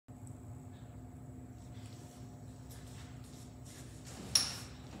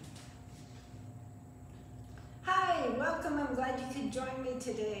welcome. I'm glad you could join me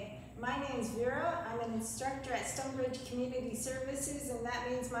today. My name's Vera. I'm an instructor at Stonebridge Community Services, and that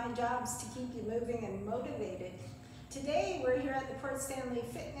means my job is to keep you moving and motivated. Today, we're here at the Port Stanley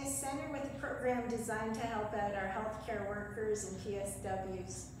Fitness Center with a program designed to help out our healthcare workers and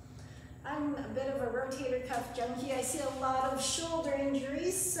PSWs. I'm a bit of a rotator cuff junkie. I see a lot of shoulder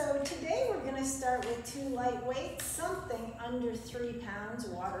injuries, so today we're going to start with two light weights, something under 3 pounds.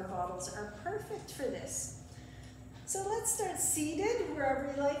 Water bottles are perfect for this. So let's start seated, wherever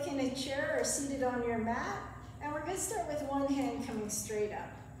you like, in a chair or seated on your mat. And we're going to start with one hand coming straight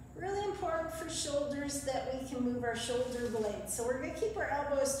up. Really important for shoulders that we can move our shoulder blades. So we're going to keep our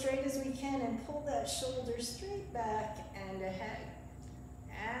elbows straight as we can and pull that shoulder straight back and ahead.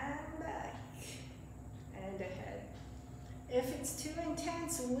 And back and ahead. If it's too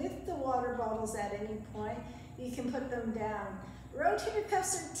intense with the water bottles at any point, you can put them down. Rotator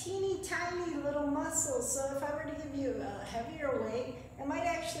cuffs are teeny tiny little muscles, so if I were to give you a heavier weight, it might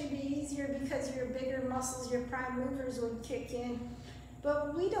actually be easier because your bigger muscles, your prime movers would kick in.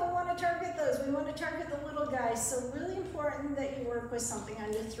 But we don't want to target those. We want to target the little guys, so really important that you work with something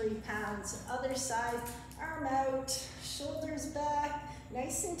under 3 pounds. Other side, arm out, shoulders back,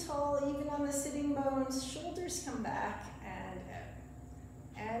 nice and tall, even on the sitting bones. Shoulders come back and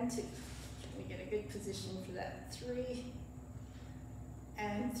out. And 2. Let me get a good position for that. 3.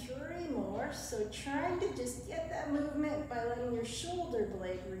 And 3 more. So trying to just get that movement by letting your shoulder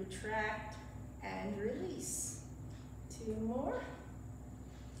blade retract and release. 2 more.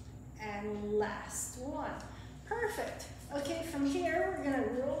 And last 1. Perfect. Okay, from here we're going to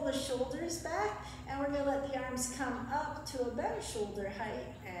roll the shoulders back and we're going to let the arms come up to about shoulder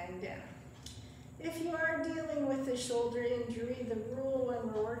height and down. If you are dealing with a shoulder injury, the rule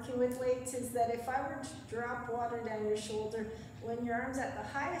when we're working with weights is that if I were to drop water down your shoulder, when your arm's at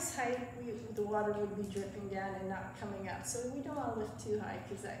the highest height, the water would be dripping down and not coming up. So we don't want to lift too high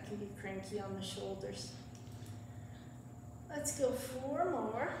because that can be cranky on the shoulders. Let's go 4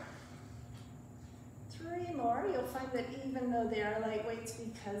 more. 3 more. You'll find that even though they are light weights,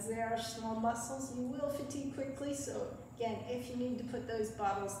 because they are small muscles, you will fatigue quickly. So again, if you need to put those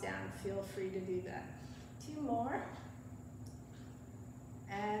bottles down, feel free to do that. 2 more.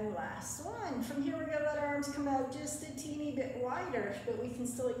 And last 1. From here, we're going to let our arms come out just a teeny bit wider, but we can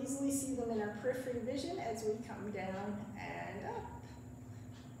still easily see them in our peripheral vision as we come down and up.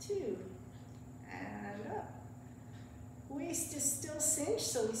 2 and up. Waist is still cinched,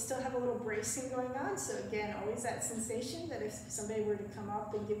 so we still have a little bracing going on. So again, always that sensation that if somebody were to come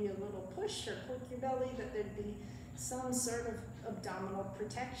up and give you a little push or poke your belly, that there'd be some sort of abdominal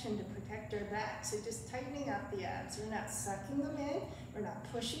protection to protect our back. So just tightening up the abs. We're not sucking them in, we're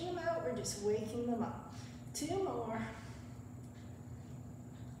not pushing them out, we're just waking them up. 2 more.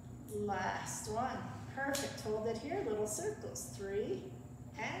 Last 1. Perfect. Hold it here, little circles. 3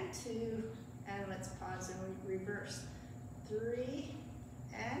 and 2. And let's pause and reverse. 3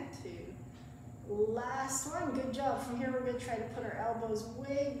 and 2. Last 1. Good job. From here, we're going to try to put our elbows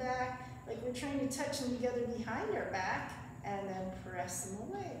way back, like we're trying to touch them together behind our back, and then press them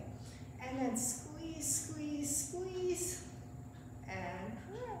away. And then squeeze, squeeze, squeeze, and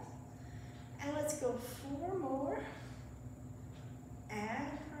press. And let's go 4 more,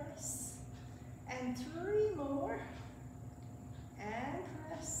 and press. And 3 more, and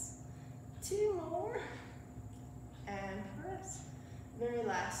press. 2 more, and press. Very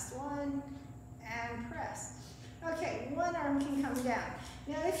last 1, and press. Okay, 1 arm can come down.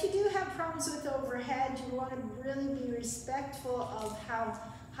 Now, if you do have problems with overhead, you want to really be respectful of how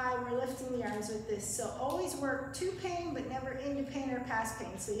high we're lifting the arms with this. So always work to pain, but never into pain or past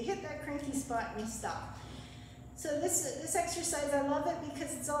pain. So you hit that cranky spot and you stop. So this exercise, I love it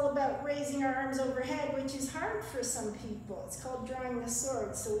because it's all about raising our arms overhead, which is hard for some people. It's called drawing the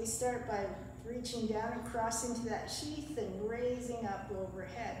sword. So we start by reaching down across into that sheath and raising up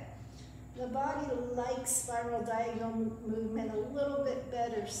overhead. The body likes spiral diagonal movement a little bit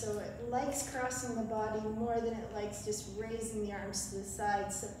better, so it likes crossing the body more than it likes just raising the arms to the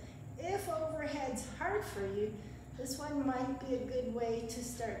side. So if overhead's hard for you, this one might be a good way to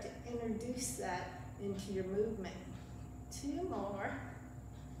start to introduce that into your movement. 2 more.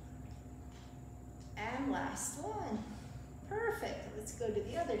 And last 1. Perfect. Let's go to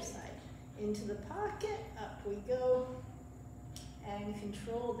the other side. Into the pocket, up we go, and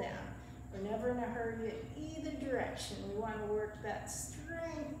control down. We're never in a hurry in either direction. We want to work that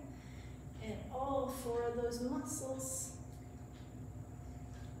strength in all 4 of those muscles.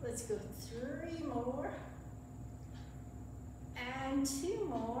 Let's go 3 more, and 2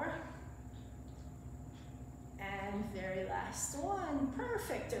 more, And very last one.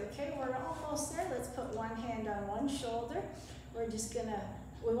 Perfect. Okay, we're almost there. Let's put one hand on one shoulder. We're just gonna,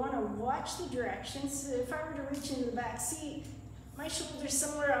 we want to watch the direction. So if I were to reach into the back seat, my shoulder's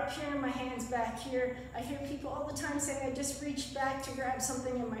somewhere up here and my hand's back here. I hear people all the time saying, I just reached back to grab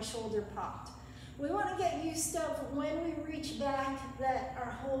something and my shoulder popped. We want to get used to when we reach back that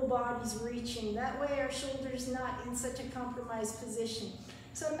our whole body's reaching. That way our shoulder's not in such a compromised position.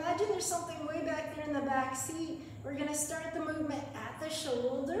 So imagine there's something way back there in the back seat. We're going to start the movement at the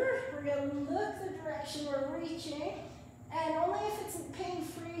shoulder. We're going to look the direction we're reaching. And only if it's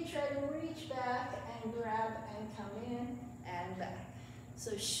pain-free, try to reach back and grab and come in and back.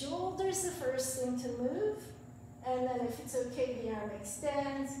 So shoulder's the first thing to move. And then if it's okay, the arm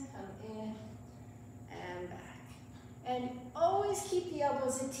extends, come in and back. And always keep the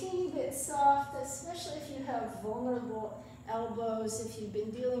elbows a teeny bit soft, especially if you have vulnerable elbows. If you've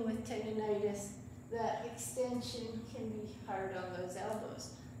been dealing with tendonitis, that extension can be hard on those elbows.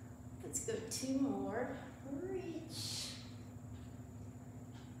 Let's go 2 more. Reach.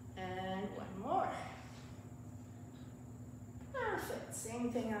 And 1 more. Perfect. Same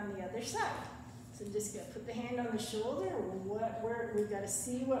thing on the other side. So just gonna put the hand on the shoulder. We've got to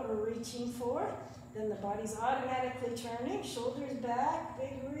see what we're reaching for. Then the body's automatically turning. Shoulders back.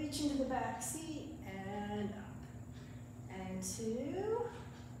 Big reach into the back seat. And up. And 2.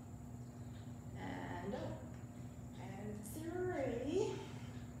 And up. And 3.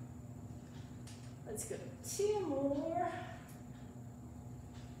 Let's go 2 more.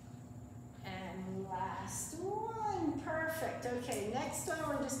 And last one. Perfect. Okay, next one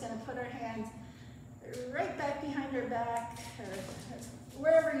we're just going to put our hands right back behind our back, or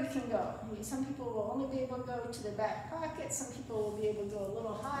wherever you can go. Some people will only be able to go to the back pocket. Some people will be able to go a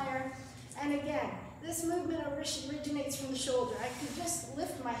little higher. And again, this movement originates from the shoulder. I could just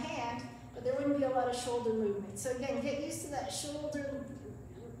lift my hand, but there wouldn't be a lot of shoulder movement. So again, get used to that shoulder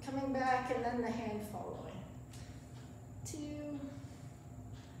coming back and then the hand following. 2,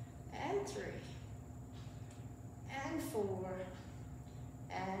 and 3, and 4,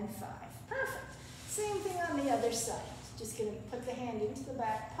 and 5. Perfect. Same thing on the other side. Just going to put the hand into the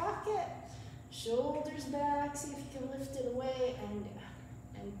back pocket, shoulders back, see if you can lift it away, and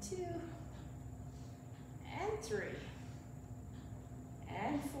up. And 2, and 3,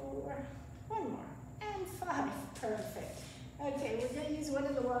 and 4, 1 more, and 5. Perfect. Okay, we're going to use one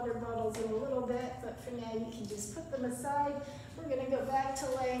of the water bottles in a little bit, but for now you can just put them aside. We're going to go back to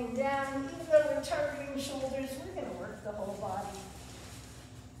laying down. Even though we're targeting shoulders, we're going to work the whole body.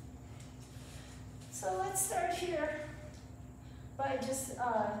 So let's start here by just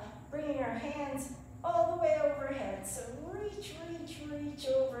bringing our hands all the way overhead. So reach, reach, reach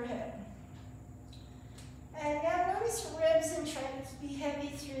overhead. And now notice ribs and try to be heavy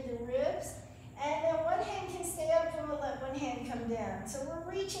through the ribs. And then one hand can stay up and we'll let one hand come down. So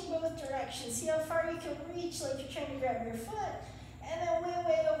we're reaching both directions. See how far you can reach like you're trying to grab your foot. And then way,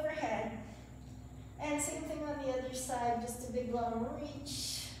 way overhead. And same thing on the other side, just a big long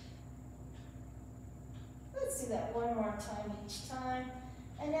reach. Let's do that one more time each time.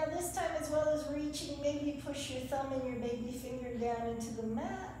 And now this time, as well as reaching, maybe push your thumb and your baby finger down into the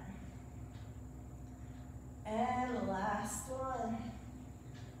mat. And last one.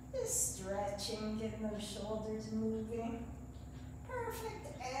 Just stretching, getting those shoulders moving. Perfect,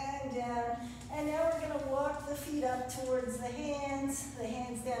 and down. And now we're going to walk the feet up towards the hands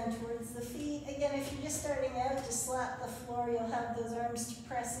down towards the feet. Again, if you're just starting out, just slap the floor. You'll have those arms to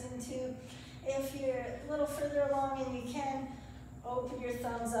press into. If you're a little further along and you can, open your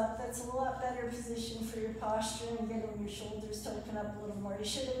thumbs up. That's a lot better position for your posture and getting your shoulders to open up a little more. You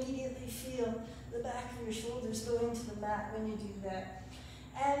should immediately feel the back of your shoulders go into the mat when you do that.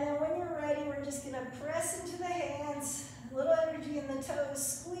 And then when you're ready, we're just going to press into the hands, a little energy in the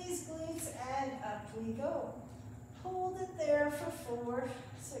toes, squeeze glutes, and up we go. Hold it there for 4.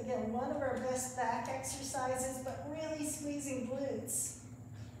 So again, one of our best back exercises, but really squeezing glutes.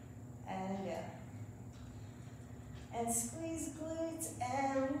 And down. And squeeze glutes,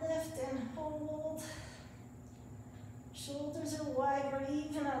 and lift and hold. Shoulders are wide, we're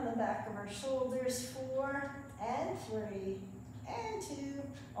even on the back of our shoulders. 4, and 3. And 2,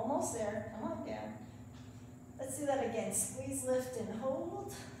 almost there, come on down. Let's do that again, squeeze, lift, and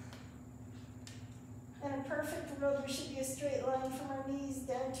hold. And a perfect row, there should be a straight line from our knees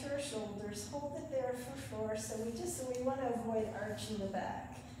down to our shoulders. Hold it there for 4, so we want to avoid arching the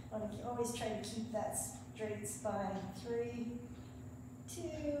back. We want to always try to keep that straight spine. 3, 2,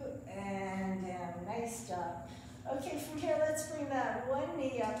 and down, nice job. Okay, from here, let's bring that one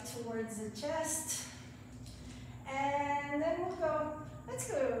knee up towards the chest. And then we'll go Let's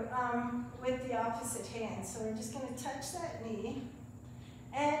go with the opposite hand. So we're just going to touch that knee.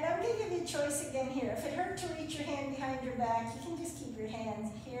 And I'm going to give you a choice again here. If it hurt to reach your hand behind your back, you can just keep your hands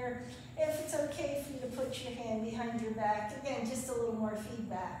here. If it's okay for you to put your hand behind your back, again, just a little more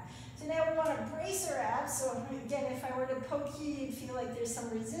feedback. So now we want to brace our abs. So again, if I were to poke you, you'd feel like there's some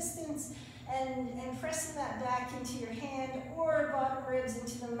resistance. And pressing that back into your hand or bottom ribs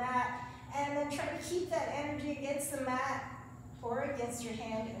into the mat. And then try to keep that energy against the mat or against your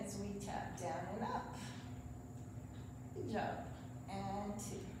hand as we tap down and up. Good job. And 2.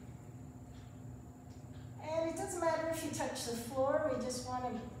 And it doesn't matter if you touch the floor, we just want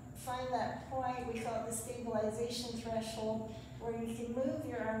to find that point, we call it the stabilization threshold, where you can move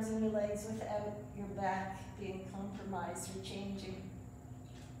your arms and your legs without your back being compromised or changing.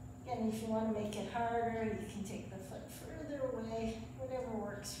 Again, if you want to make it harder, you can take the foot further away, whatever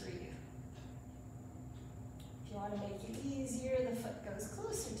works for you. If you want to make it easier, the foot goes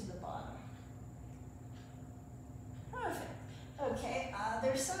closer to the bottom. Perfect. Okay,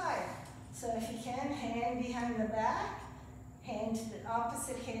 other side. So if you can, hand behind the back, hand to the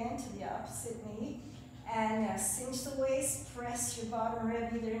opposite hand to the opposite knee. And now cinch the waist, press your bottom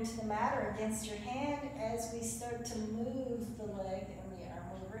rib either into the mat or against your hand as we start to move the leg and the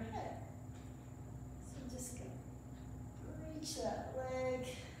arm overhead. So just go reach that leg.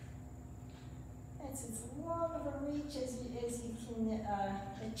 That's as long of a reach as you can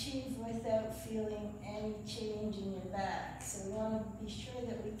achieve without feeling any change in your back. So we want to be sure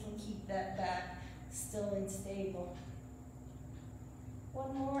that we can keep that back still and stable.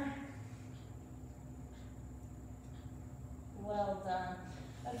 One more. Well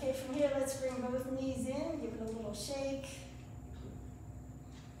done. Okay, from here, let's bring both knees in, give it a little shake.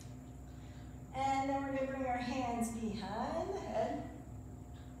 And then we're going to bring our hands behind the head.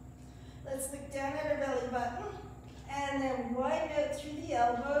 Let's look down at our belly button. And then widen out through the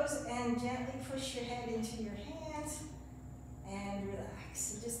elbows and gently push your head into your hands. And relax.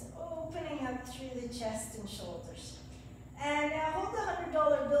 So just opening up through the chest and shoulders. And now hold the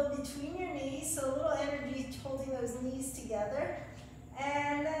 $100 bill between your knees, so a little energy holding those knees together.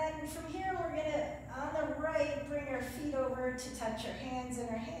 And then from here, we're going to, on the right, bring our feet over to touch our hands and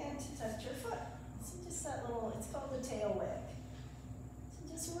our hand to touch your foot. So just that little, it's called the tail wag.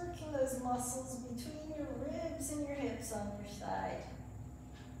 So just working those muscles between your ribs and your hips on your side.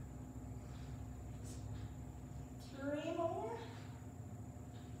 3 more.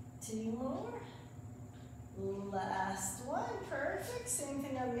 2 more. Last one, perfect. Same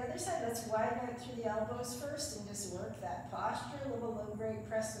thing on the other side. Let's widen out through the elbows first and just work that posture. A little low grade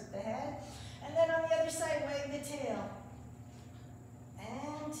press with the head. And then on the other side, wag the tail.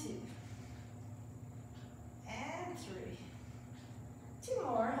 And 2. And 3. 2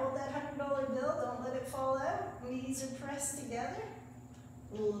 more. Hold that $100 bill. Don't let it fall out. Knees are pressed together.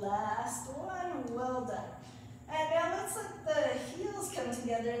 Last one. Well done. And now let's let the heels come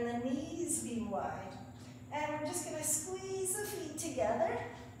together and the knees be wide. And we're just going to squeeze the feet together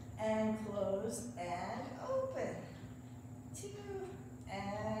and close and open. 2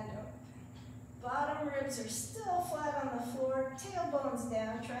 and open. Bottom ribs are still flat on the floor. Tailbone's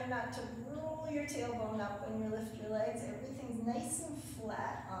down. Try not to roll your tailbone up when you lift your legs. Everything's nice and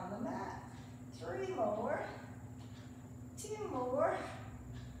flat on the mat. 3 more. 2 more.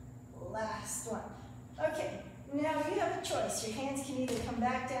 Last one. Okay. Now you have a choice. Your hands can either come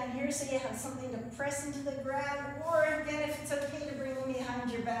back down here so you have something to press into the ground, or again, if it's okay to bring them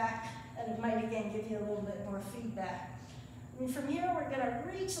behind your back, and it might again give you a little bit more feedback. And from here, we're going to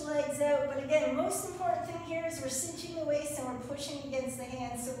reach legs out, but again, most important thing here is we're cinching the waist and we're pushing against the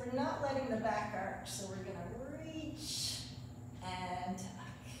hands, so we're not letting the back arch. So we're going to reach and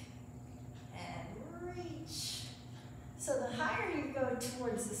tuck and reach. So the higher you go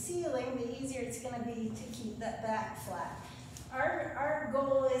towards the ceiling, the easier it's going to be to keep that back flat. Our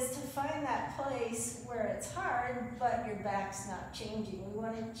goal is to find that place where it's hard, but your back's not changing. We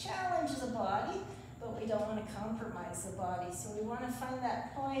want to challenge the body, but we don't want to compromise the body. So we want to find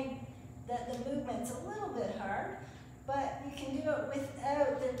that point that the movement's a little bit hard, but you can do it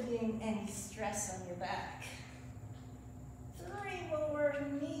without there being any stress on your back. 3 more,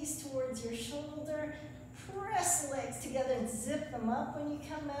 knees towards your shoulder. Press the legs together and zip them up when you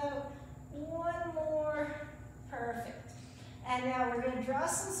come out. 1 more. Perfect. And now we're going to draw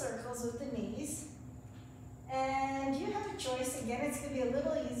some circles with the knees. And you have a choice. Again, it's going to be a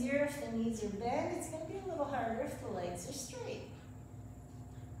little easier if the knees are bent. It's going to be a little harder if the legs are straight.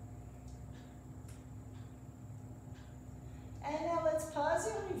 And now let's pause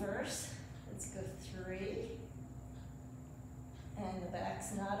and reverse. Let's go 3. And the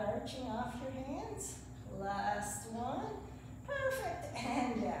back's not arching off your hands. Last one. Perfect.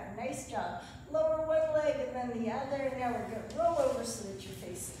 and down. Nice job. Lower one leg and then the other. Now we're going to roll over so that you're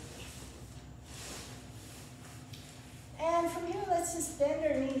facing me. And from here, let's just bend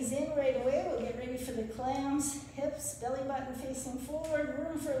our knees in right away. We'll get ready for the clams, hips, belly button facing forward.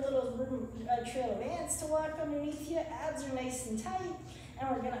 Room for a little trail of ants to walk underneath you. Abs are nice and tight. And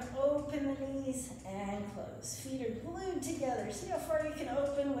we're going to open the knees and close. Feet are glued together. See how far you can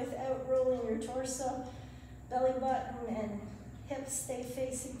open without rolling your torso. Belly button and hips stay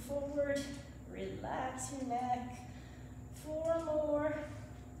facing forward. Relax your neck. 4 more.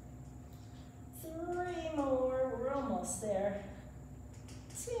 3 more. We're almost there.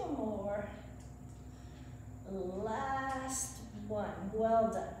 2 more. Last one.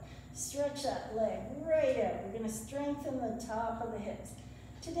 Well done. Stretch that leg right out. We're going to strengthen the top of the hips.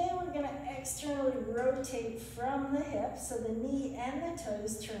 Today we're going to externally rotate from the hips so the knee and the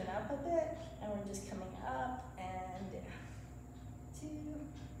toes turn up a bit, and we're just coming up and down. 2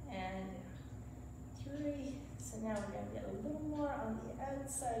 and 3. So now we're going to get a little more on the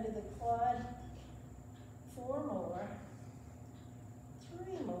outside of the quad. 4 more.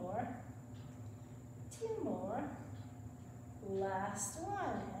 3 more. 2 more. Last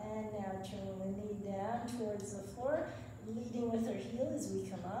one. And now turning the knee down towards the floor. Leading with our heel as we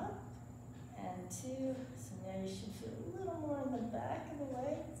come up, and 2, so now you should feel a little more in the back of the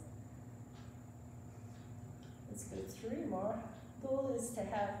legs. Let's go 3 more. Goal is to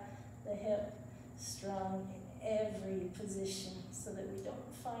have the hip strong in every position so that we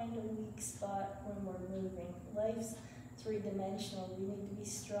don't find a weak spot when we're moving. Life's 3-dimensional. We need to be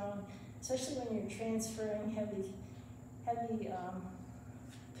strong, especially when you're transferring heavy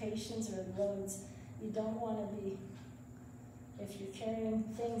patients or loads. You don't want to be, if you're carrying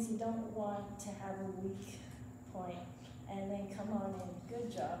things, you don't want to have a weak point. And then come on in.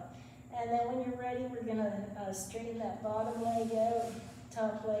 Good job. And then when you're ready, we're going to straighten that bottom leg out.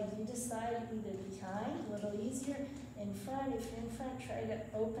 Top leg, you decide, either behind, a little easier. In front, if you're in front, try to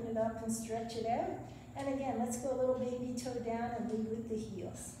open it up and stretch it out. And again, let's go a little baby toe down and lead with the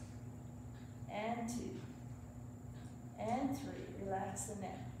heels. And 2. And 3. Relax the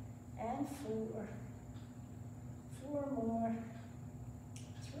neck. And 4. 4 more.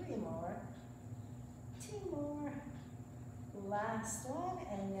 3 more. 2 more. Last one.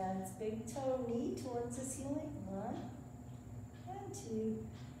 And now it's big toe, knee towards the ceiling. 1 and 2.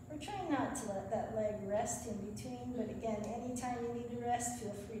 We're trying not to let that leg rest in between, but again, anytime you need to rest,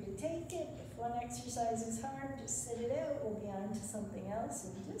 feel free to take it. If one exercise is hard, just sit it out. We'll be on to something else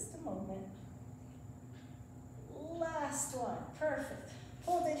in just a moment. Last one. Perfect.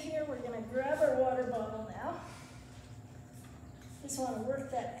 Hold it here. We're going to grab our water bottle now. Just want to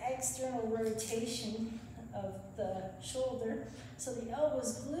work that external rotation of the shoulder. So the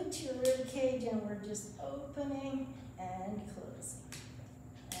elbow's glued to your rib cage and we're just opening and closing.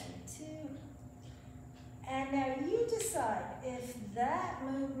 And 2. And now you decide if that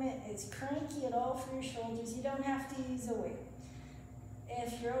movement is cranky at all for your shoulders. You don't have to use a weight.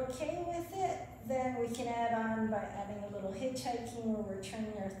 If you're okay with it, then we can add on by adding a little hitchhiking where we're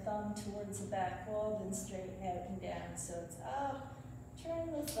turning our thumb towards the back wall, then straighten out and down. So it's up,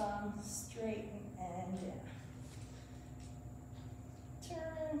 turn the thumb, straighten and down.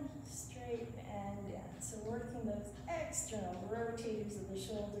 Turn, straighten and down. So working those external rotators of the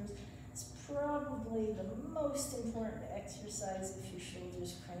shoulders is probably the most important exercise if your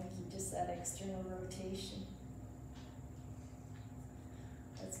shoulder's cranky, just that external rotation.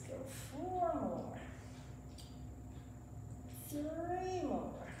 Let's go 4 more. 3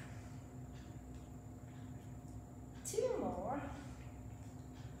 more. 2 more.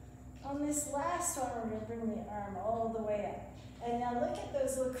 On this last one, we're going to bring the arm all the way up. And now look at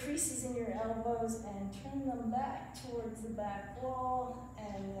those little creases in your elbows and turn them back towards the back wall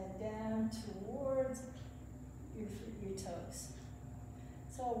and then down towards your toes.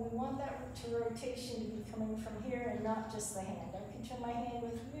 So we want that rotation to be coming from here and not just the hand. I can turn my hand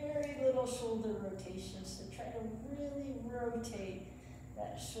with very little shoulder rotation, so try to really rotate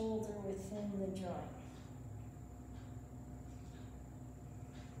that shoulder within the joint.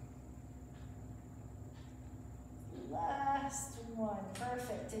 Last one.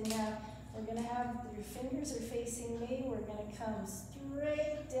 Perfect. And now we're going to have your fingers are facing me. We're going to come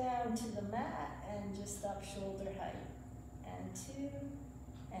straight down to the mat and just up shoulder height. And 2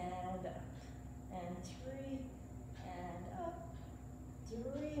 and up. And 3 and up.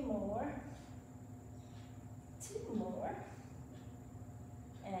 3 more. 2 more.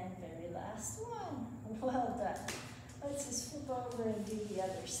 And very last one. Well done. Let's just flip over and do the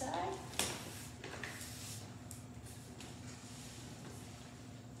other side.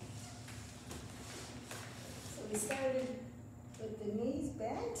 We started with the knee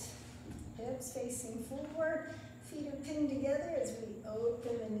hips facing forward. Feet are pinned together as we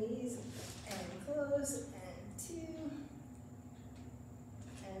open the knees and close, and 2.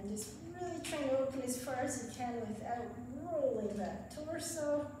 And just really trying to open as far as you can without rolling that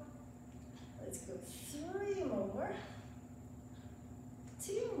torso. Let's go 3 more.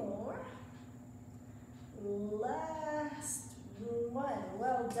 2 more. Last one.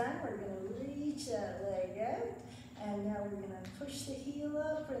 Well done. We're going to reach that leg out. And now we're going to push the heel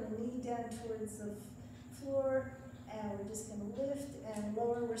up, bring the knee down towards the floor. And we're just going to lift and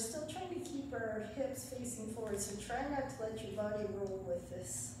lower. We're still trying to keep our hips facing forward. So try not to let your body roll with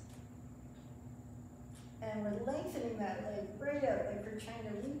this. And we're lengthening that leg right out, like we're trying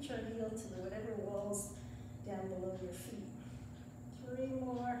to reach our heel to the whatever walls down below your feet. 3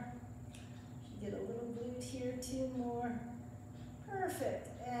 more. You get a little glute here, 2 more. Perfect.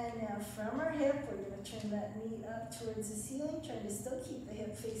 And now from our hip, we're going to turn that knee up towards the ceiling, trying to still keep the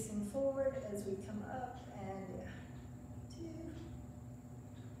hip facing forward as we come up. And 2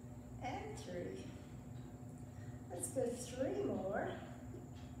 and 3. Let's go 3 more.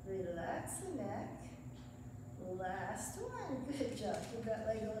 Relax the neck. Last one. Good job. Give that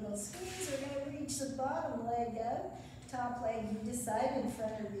leg a little squeeze. We're going to reach the bottom leg out. Top leg, you decide, in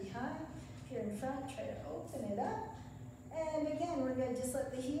front or behind. If you're in front, try to open it up. And again, we're going to just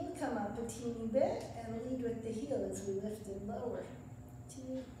let the heel come up a teeny bit and lead with the heel as we lift and lower.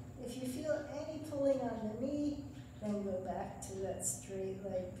 2. If you feel any pulling on the knee, then go back to that straight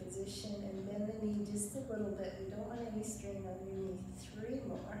leg position and bend the knee just a little bit. We don't want any strain on your knee. 3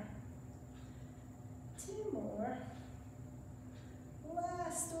 more. 2 more.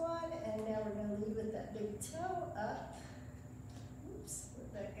 Last one. And now we're going to lead with that big toe up. Oops,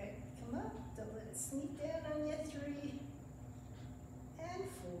 let that guy come up. Don't let it sneak down on you. 3 and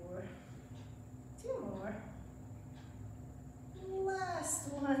 4. 2 more.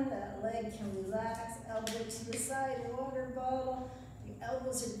 Last one. That leg can relax. Elbow to the side, water bottle. The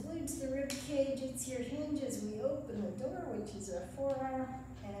elbows are glued to the rib cage. It's your hinge as we open the door, which is our forearm.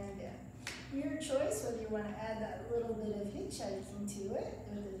 And your choice whether you want to add that little bit of hitchhiking to it,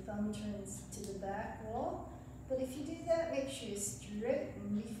 where the thumb turns to the back wall. But if you do that, make sure you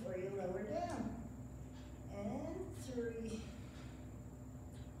straighten before you lower down. And 3.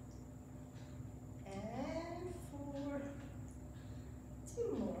 And 4.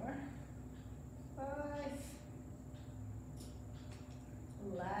 2 more. 5.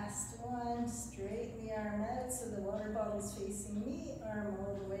 Last one. Straighten the arm out so the water bottle's facing me. Arm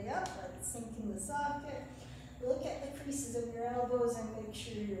all the way up. Let it sink in the socket. Look at the creases of your elbows and make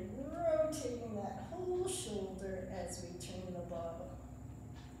sure you're rotating that whole shoulder as we turn the bottle.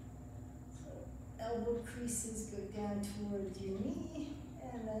 So elbow creases go down towards your knee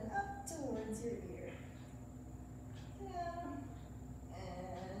and then up towards your ear. Down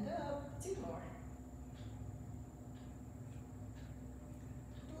and up. 2 more.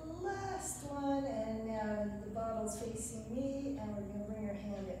 Last one, and now the bottle's facing me, and we're going to bring our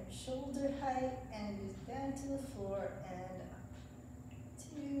hand at shoulder height and just down to the floor and up.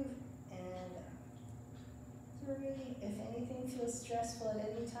 2 and up. 3. If anything feels stressful at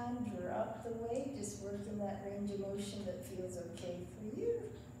any time, drop the weight. Just work in that range of motion that feels okay for you.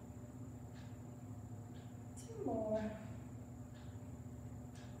 2 more.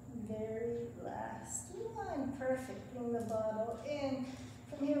 Very last one. Perfect. Bring the bottle in.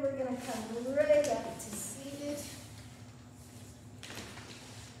 From here, we're going to come right up to seated.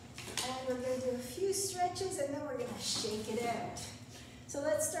 And we're going to do a few stretches, and then we're going to shake it out. So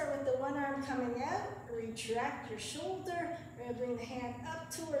let's start with the one arm coming out. Retract your shoulder. We're going to bring the hand up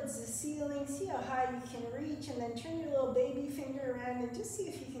towards the ceiling. See how high you can reach, and then turn your little baby finger around and just see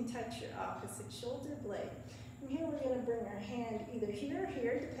if you can touch your opposite shoulder blade. From here, we're going to bring our hand either here or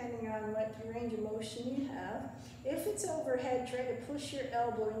here, depending on what range of motion you have. If it's overhead, try to push your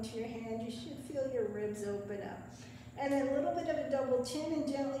elbow into your hand. You should feel your ribs open up. And then a little bit of a double chin and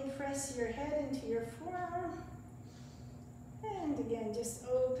gently press your head into your forearm. And again, just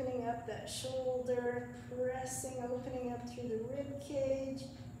opening up that shoulder, pressing, opening up through the rib cage.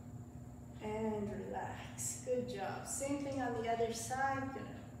 And relax. Good job. Same thing on the other side.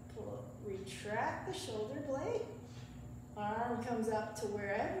 Retract the shoulder blade. Arm comes up to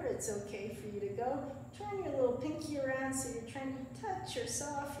wherever it's okay for you to go. Turn your little pinky around so you're trying to touch or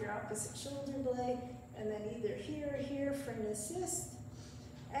saw off your opposite shoulder blade. And then either here or here for an assist.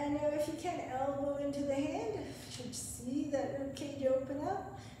 And now if you can, elbow into the hand. You should see that rib cage open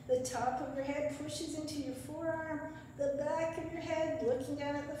up. The top of your head pushes into your forearm. The back of your head looking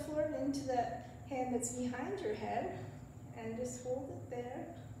down at the floor and into that hand that's behind your head. And just hold it there.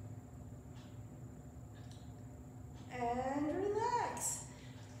 And relax.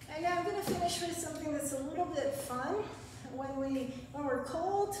 And now I'm going to finish with something that's a little bit fun. When we're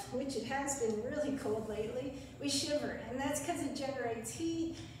cold, which it has been really cold lately, we shiver, and that's because it generates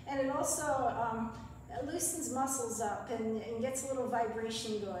heat, and it also loosens muscles up and gets a little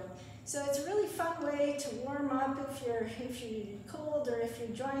vibration going. So it's a really fun way to warm up if you're cold, or if your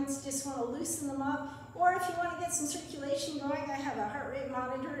joints just want to loosen them up, or if you want to get some circulation going. I have a heart rate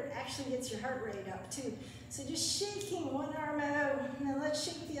monitor. It actually gets your heart rate up too. So just shaking one arm out, and then let's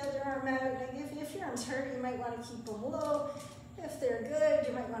shake the other arm out. And if your arms hurt, you might want to keep them low. If they're good,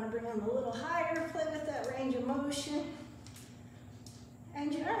 you might want to bring them a little higher, play with that range of motion.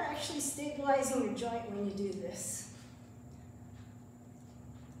 And you are actually stabilizing your joint when you do this.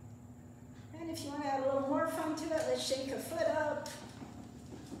 And if you want to add a little more fun to it, let's shake a foot up.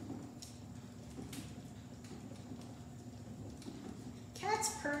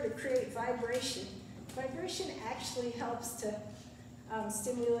 Cats purr to create vibration. Vibration actually helps to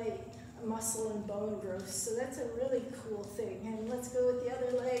stimulate muscle and bone growth, so that's a really cool thing. And let's go with the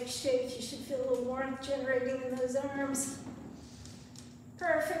other leg. Shake. You should feel a little warmth generating in those arms.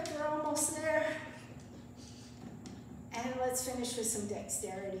 Perfect, we're almost there. And let's finish with some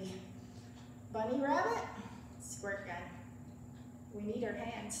dexterity. Bunny rabbit, squirt gun. We need our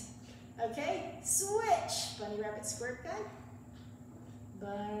hands. Okay, switch. Bunny rabbit, squirt gun.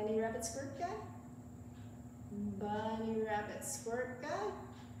 Bunny rabbit, squirt gun. Bunny rabbit, squirt gun.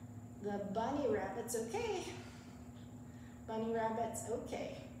 The bunny rabbit's okay. Bunny rabbit's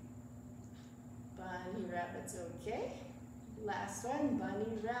okay. Bunny rabbit's okay. Last one,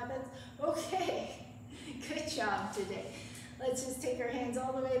 bunny rabbit's okay. Good job today. Let's just take our hands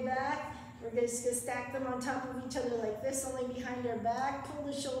all the way back. We're just going to stack them on top of each other like this, only behind our back. Pull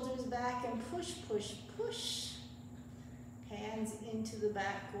the shoulders back and push, push, push. Hands into the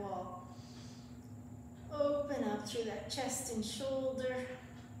back wall. Open up through that chest and shoulder.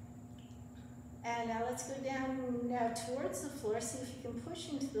 And now let's go down now towards the floor. See if you can push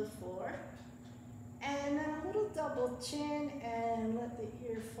into the floor. And then a little double chin, and let the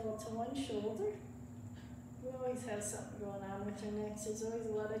ear fall to one shoulder. We always have something going on with our necks. There's always a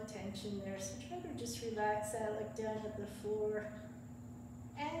lot of tension there. So try to just relax that, look down at the floor.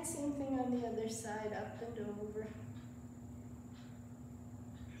 And same thing on the other side, up and over.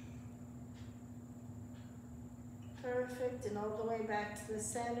 Perfect, and all the way back to the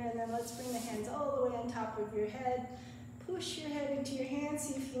center. And then let's bring the hands all the way on top of your head. Push your head into your hands,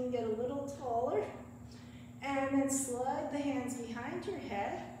 see if you can get a little taller. And then slide the hands behind your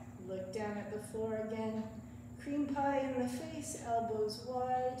head. Look down at the floor again. Cream pie in the face, elbows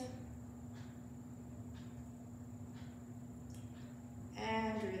wide.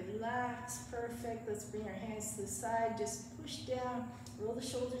 And relax, perfect. Let's bring our hands to the side, just push down, roll the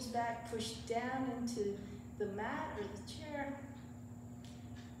shoulders back, push down into the mat or the chair.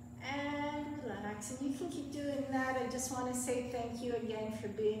 And relax, and you can keep doing that. I just want to say thank you again for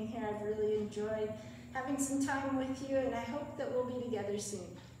being here. I've really enjoyed having some time with you, and I hope that we'll be together soon.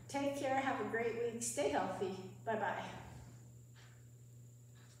 Take care, have a great week, stay healthy. Bye-bye.